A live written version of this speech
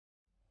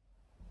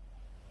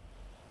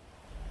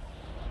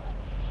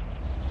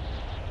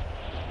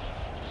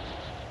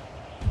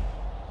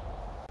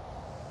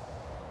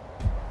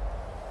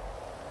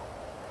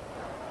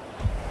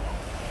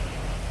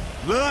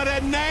Love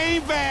that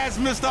name badge,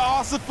 Mr.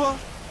 Ossifer.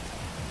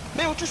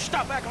 Man, would you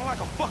stop acting like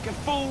a fucking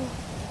fool?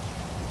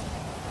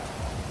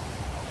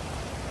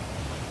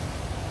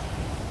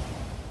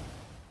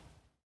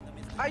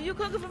 Are you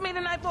cooking for me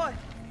tonight, boy?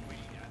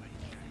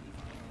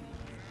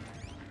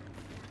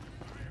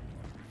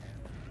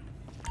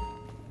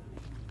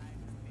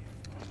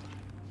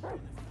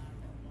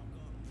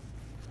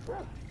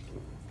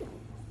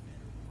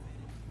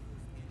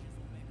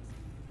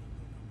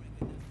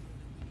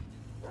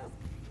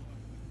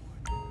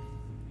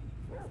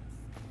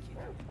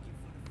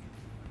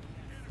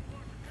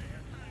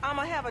 I'm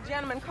gonna have a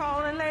gentleman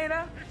calling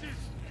later,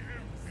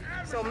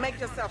 so make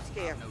yourself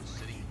scarce.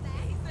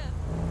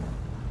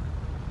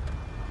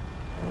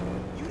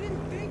 You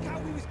didn't think how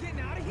we was getting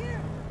out of here?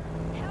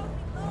 Help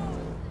me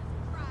load,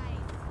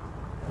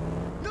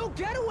 Christ. No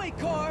getaway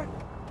car!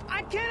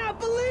 I cannot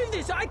believe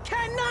this! I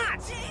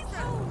cannot!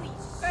 Holy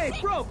Hey,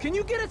 shit. bro, can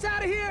you get us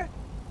out of here?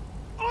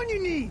 On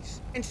your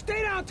knees, and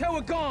stay down till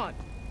we're gone.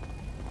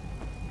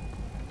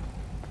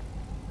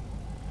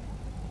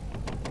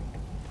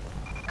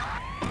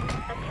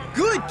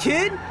 Good,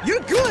 kid!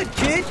 You're good,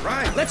 kid!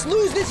 Right. Let's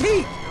lose this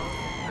heat!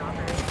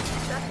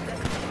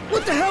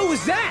 What the hell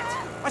was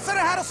that? I said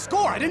I had a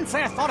score. I didn't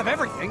say I thought of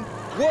everything.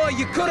 Well,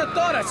 you could have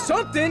thought of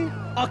something.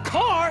 A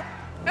car?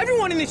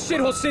 Everyone in this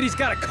shithole city's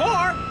got a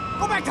car.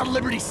 Go back to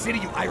Liberty City,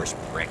 you Irish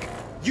prick.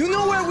 You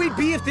know where we'd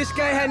be if this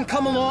guy hadn't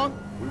come along?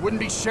 We wouldn't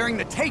be sharing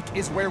the take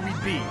is where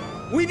we'd be.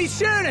 We'd be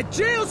sharing a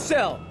jail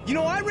cell. You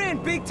know, I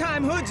ran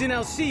big-time hoods in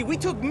LC. We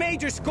took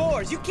major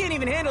scores. You can't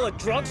even handle a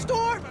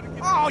drugstore?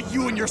 Oh,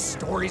 you and your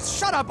stories.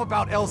 Shut up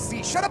about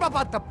LC. Shut up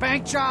about the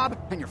bank job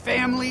and your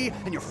family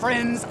and your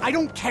friends. I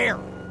don't care.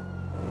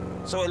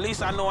 So at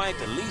least I know I ain't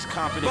the least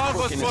confident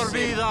crook in the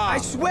city. I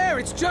swear,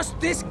 it's just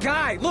this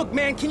guy. Look,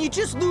 man, can you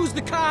just lose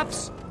the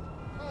cops?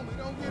 Homie,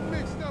 don't get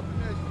mixed up in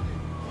that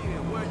shit. Yeah,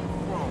 where you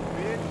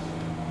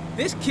from, bitch?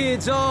 This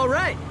kid's all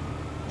right.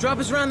 Drop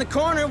us around the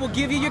corner, we'll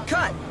give you your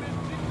cut.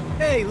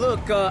 Hey,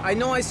 look, I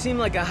know I seem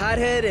like a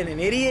hothead and an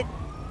idiot.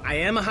 I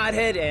am a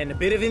hothead and a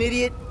bit of an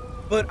idiot,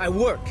 but I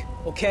work,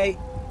 okay?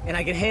 And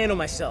I can handle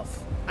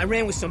myself. I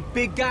ran with some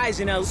big guys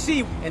in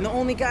LC, and the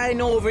only guy I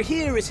know over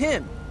here is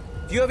him.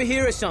 If you ever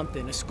hear of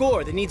something, a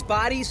score that needs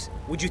bodies,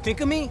 would you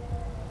think of me?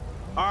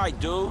 All right,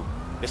 dude.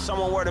 If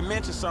someone were to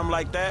mention something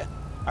like that,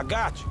 I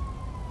got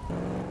you.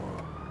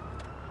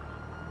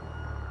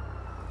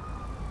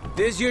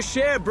 There's your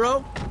share,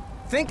 bro.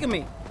 Think of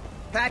me.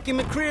 Packy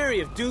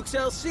McCreary of Duke's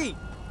LC.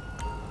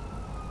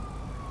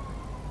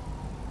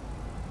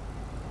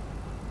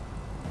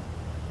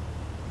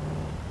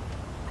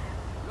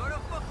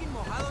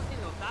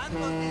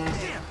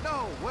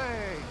 No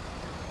way.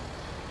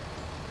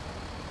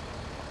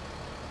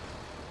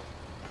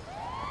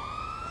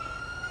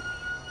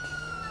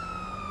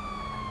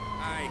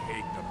 I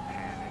hate the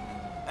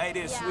panic. Hey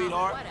there, Yeah,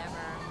 sweetheart. whatever.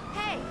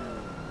 Hey,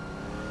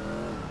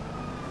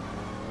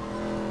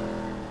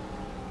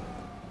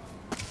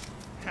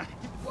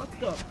 What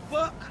the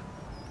fuck?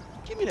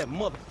 Give me that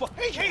motherfucker.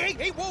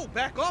 Hey, whoa,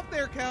 back off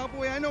there,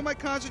 cowboy. I know my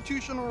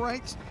constitutional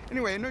rights.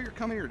 Anyway, I know you're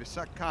coming here to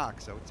suck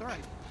cock, so it's all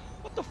right.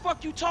 What the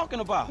fuck you talking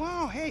about?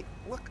 Wow, hey,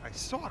 look, I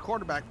saw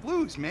Quarterback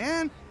Blues,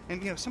 man.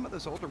 And, you know, some of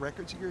those older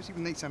records of yours,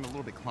 even they sound a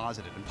little bit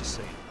closeted, I'm just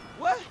saying.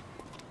 What?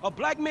 A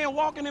black man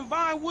walking in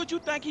Vinewood, you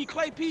think he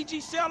Clay PG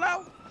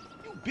sellout?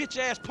 You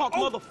bitch-ass punk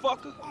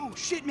motherfucker. Oh,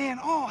 shit, man.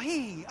 Oh,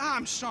 hey,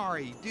 I'm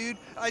sorry, dude.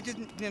 I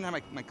didn't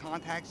have my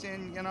contacts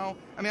in, you know?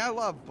 I mean, I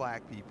love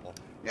black people.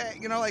 Yeah,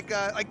 you know, like,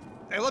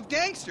 I love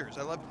gangsters.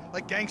 I love,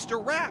 like, gangster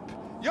rap.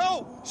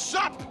 Yo,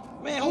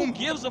 sup? Man, who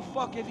gives a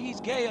fuck if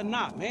he's gay or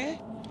not, man?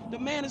 The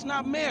man is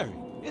not married.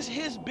 It's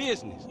his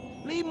business.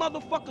 Leave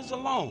motherfuckers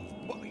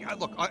alone. Well, yeah,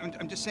 look,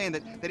 I'm just saying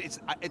that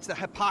it's the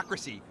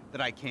hypocrisy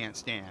that I can't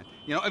stand.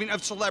 You know, I mean,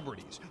 of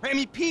celebrities. Right? I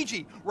mean,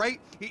 PG,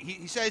 right?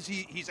 He says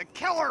he's a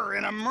killer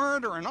and a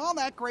murderer and all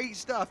that great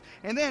stuff.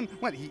 And then,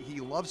 what, he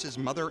loves his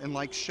mother and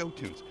likes show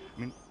tunes. I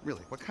mean,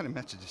 really, what kind of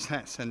message does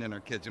that send in our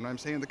kids? You know what I'm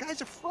saying? The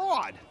guy's a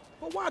fraud.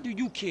 But why do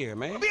you care,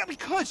 man? Yeah,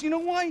 because, you know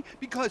why?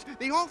 Because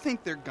they all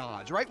think they're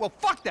gods, right? Well,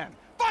 fuck them!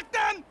 Fuck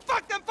them!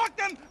 Fuck them! Fuck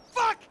them!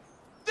 Fuck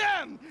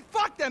them!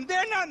 Fuck them!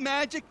 They're not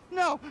magic!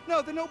 No,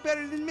 they're no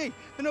better than me.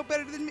 They're no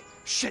better than me.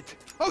 Shit!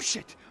 Oh,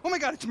 shit! Oh, my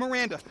God, it's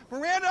Miranda.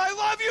 Miranda, I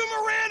love you,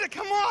 Miranda!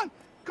 Come on!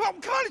 Come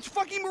on, it's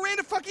fucking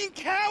Miranda fucking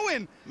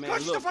Cowan! Man, Come on,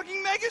 she's a look.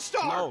 fucking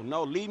megastar!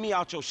 No, leave me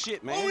out your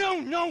shit, man.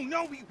 Oh,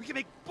 no, we can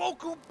make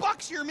boku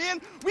bucks here,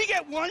 man. We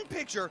get one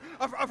picture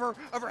of her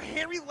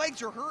hairy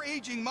legs or her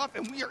aging muff,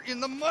 and we are in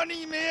the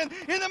money, man.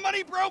 In the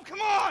money, bro.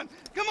 Come on,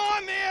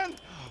 man.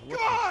 What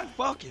Come on. the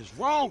fuck is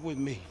wrong with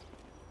me?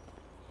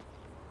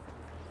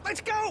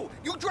 Let's go!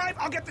 You drive,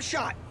 I'll get the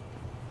shot.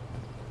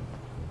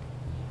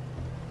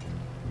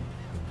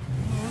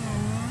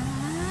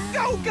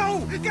 Go!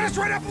 Get us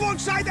right up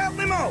alongside that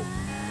limo!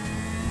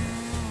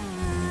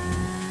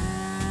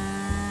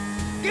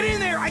 Get in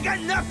there! I got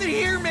nothing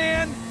here,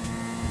 man!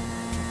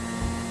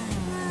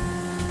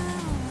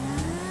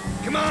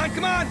 Come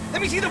on!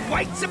 Let me see the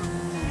whites of...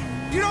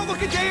 You don't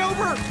look a day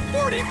over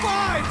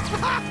 45!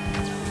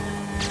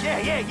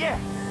 Yeah.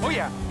 Oh,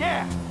 yeah,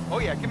 yeah. Oh,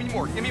 yeah, give me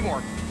more, give me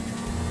more.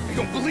 I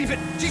don't believe it.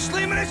 She's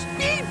slamming a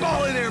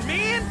speedball in there,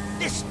 man.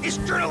 This is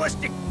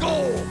journalistic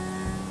gold.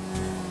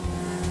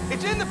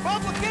 It's in the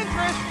public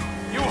interest,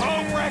 you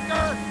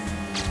homewrecker.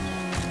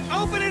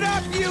 Open it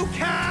up, you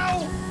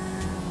cow.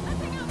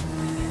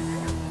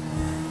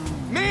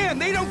 Man,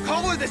 they don't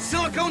call her the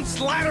silicone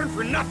slattern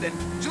for nothing.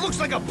 She looks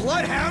like a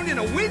bloodhound in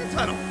a wind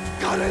tunnel.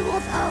 God, I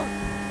love her.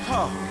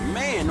 Oh,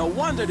 man, no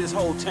wonder this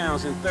whole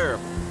town's in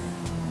therapy.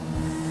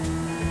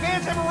 The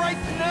fans have a right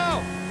to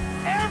know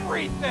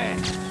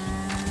everything.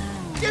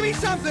 Give me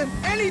something,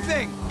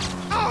 anything.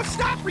 Oh,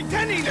 stop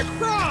pretending to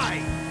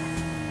cry.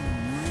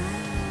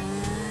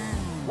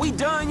 We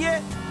done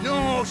yet?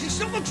 No, she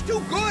still looks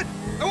too good.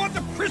 I want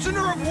the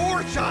prisoner of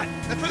war shot.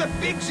 That's where the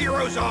big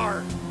zeros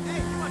are.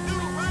 Hey, you want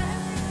noodle, right?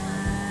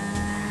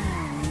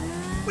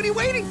 What are you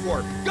waiting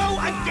for? Go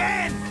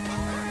again!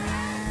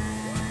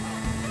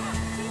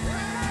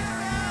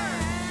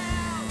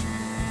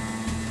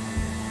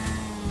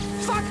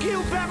 Fuck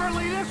you,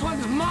 Beverly! This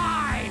one's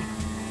mine!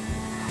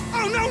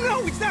 Oh,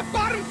 no, it's that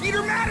bottom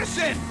feeder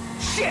Madison!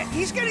 Shit,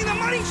 he's getting the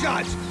money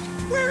shots!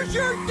 Where's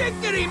your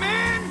dignity,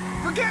 man?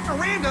 Forget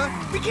Miranda,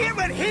 we can't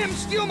let him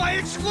steal my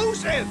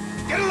exclusive!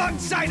 Get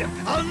alongside him,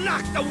 I'll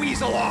knock the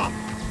weasel off!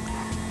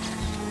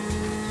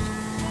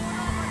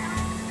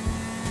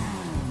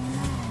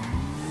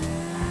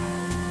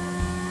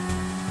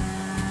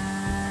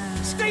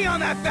 Stay on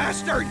that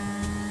bastard!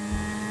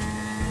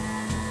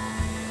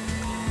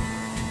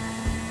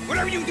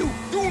 Whatever you do,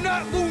 do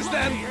not lose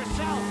them!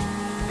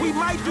 We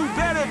might do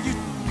better if you...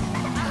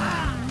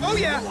 Oh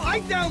yeah,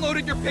 I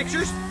downloaded your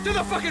pictures to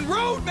the fucking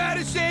road,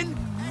 Madison!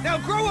 Now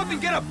grow up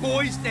and get a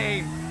boy's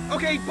name.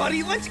 Okay,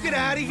 buddy, let's get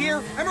out of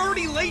here. I'm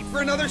already late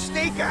for another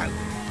stakeout.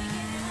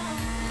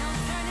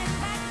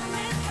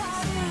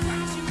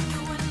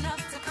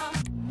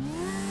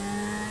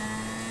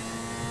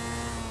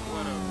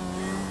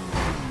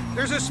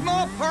 There's a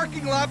small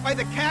parking lot by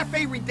the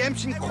Cafe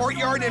Redemption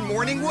Courtyard in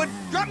Morningwood.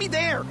 Drop me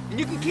there, and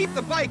you can keep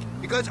the bike,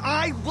 because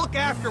I look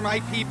after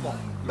my people.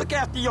 Look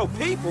after your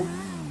people?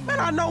 Man,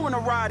 I know when a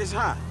ride is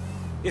hot.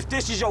 If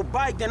this is your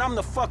bike, then I'm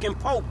the fucking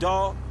Pope,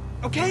 dawg.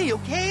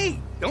 Okay.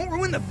 Don't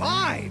ruin the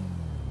vibe.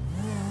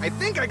 I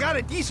think I got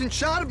a decent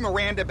shot of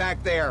Miranda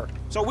back there.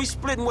 So we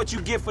splitting what you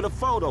get for the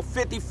photo,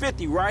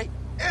 50-50, right?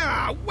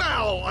 Yeah,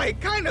 well, I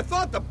kind of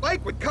thought the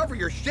bike would cover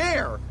your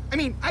share. I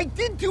mean, I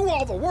did do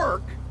all the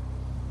work.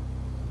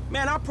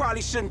 Man, I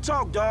probably shouldn't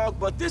talk, dawg,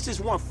 but this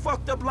is one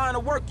fucked up line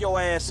of work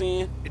your ass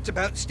in. It's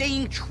about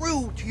staying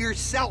true to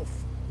yourself.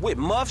 With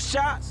muff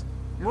shots?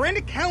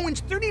 Miranda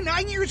Cowan's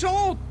 39 years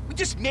old. We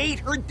just made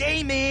her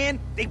day, man.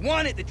 They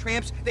wanted the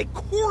tramps. They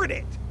courted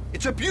it.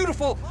 It's a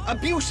beautiful,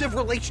 abusive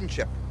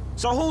relationship.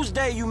 So whose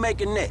day you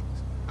making next?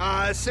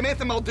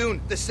 Samantha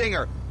Muldoon, the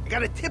singer. I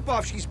got a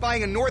tip-off she's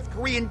buying a North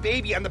Korean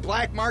baby on the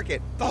black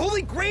market. The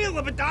holy grail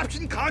of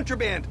adoption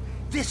contraband.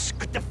 This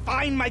could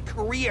define my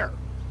career.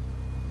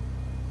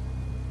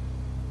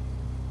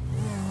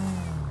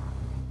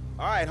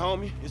 All right,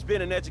 homie. It's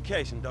been an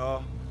education,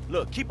 dawg.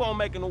 Look, keep on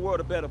making the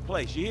world a better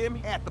place, you hear me?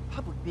 Yeah, the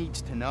public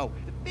needs to know.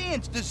 The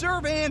fans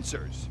deserve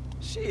answers.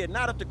 Shit,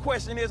 not if the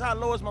question is how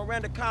low is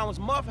Miranda Cowan's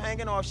muff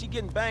hanging or if she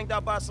getting banged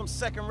out by some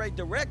second-rate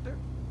director.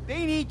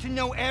 They need to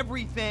know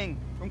everything,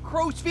 from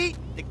crow's feet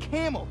to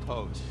camel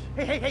toes.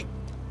 Hey.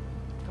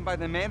 Come by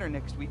the manor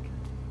next week.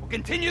 We'll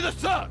continue the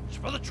search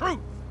for the truth.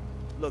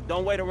 Look,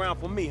 don't wait around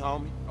for me,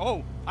 homie.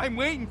 Oh, I'm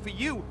waiting for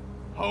you,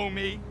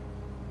 homie.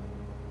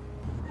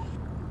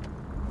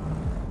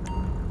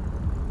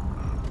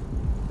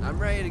 I'm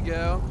ready to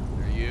go.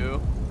 Are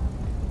you?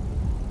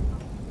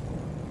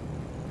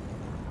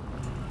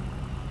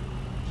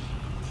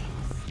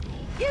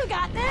 You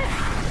got this!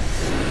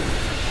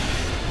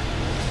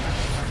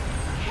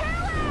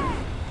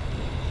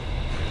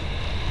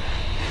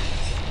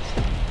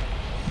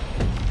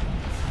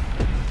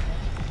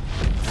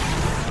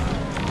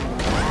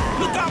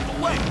 Look out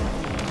the way!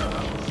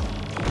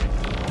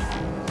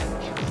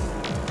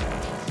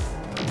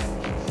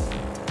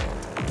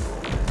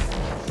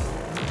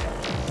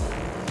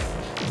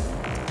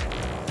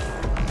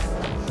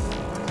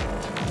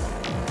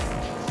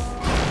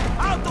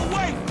 Out the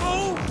way,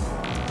 fool!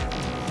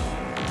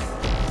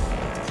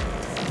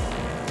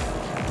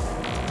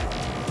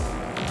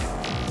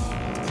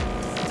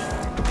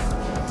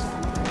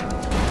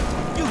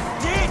 You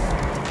dick!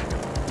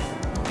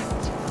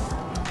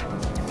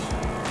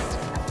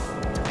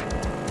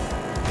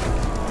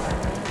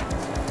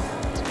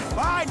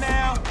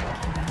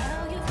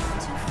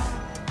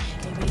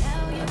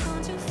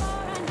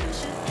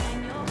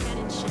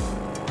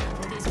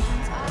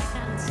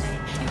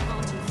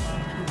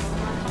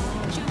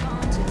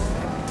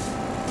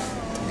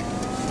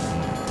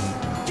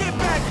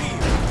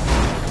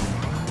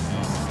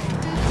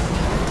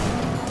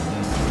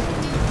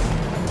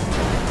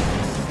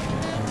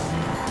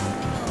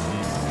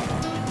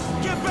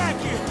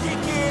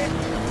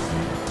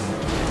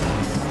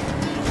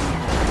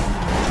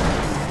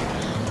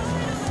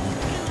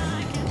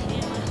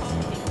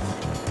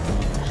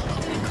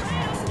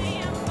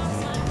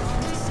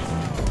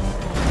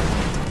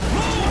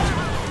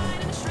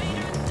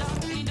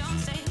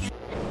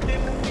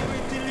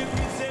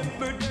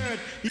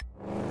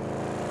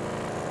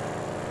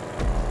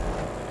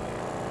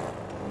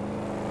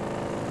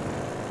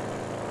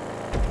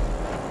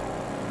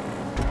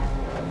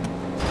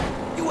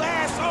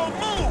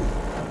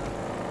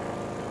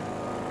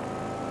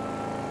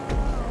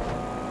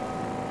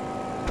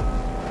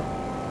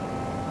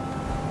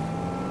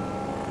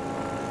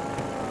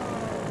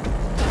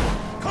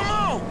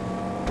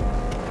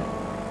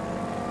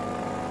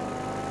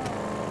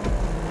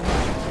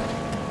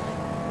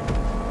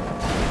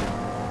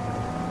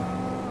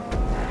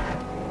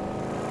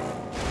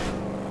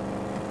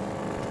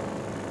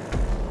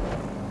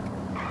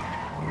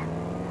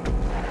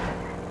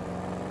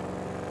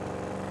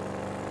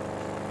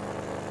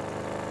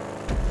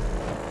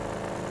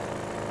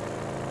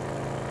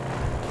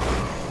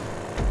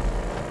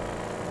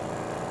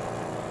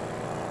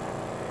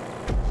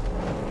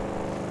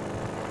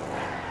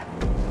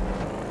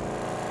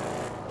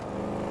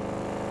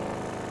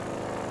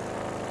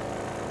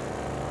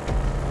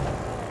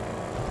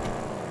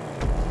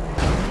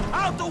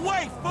 the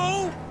way,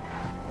 fool!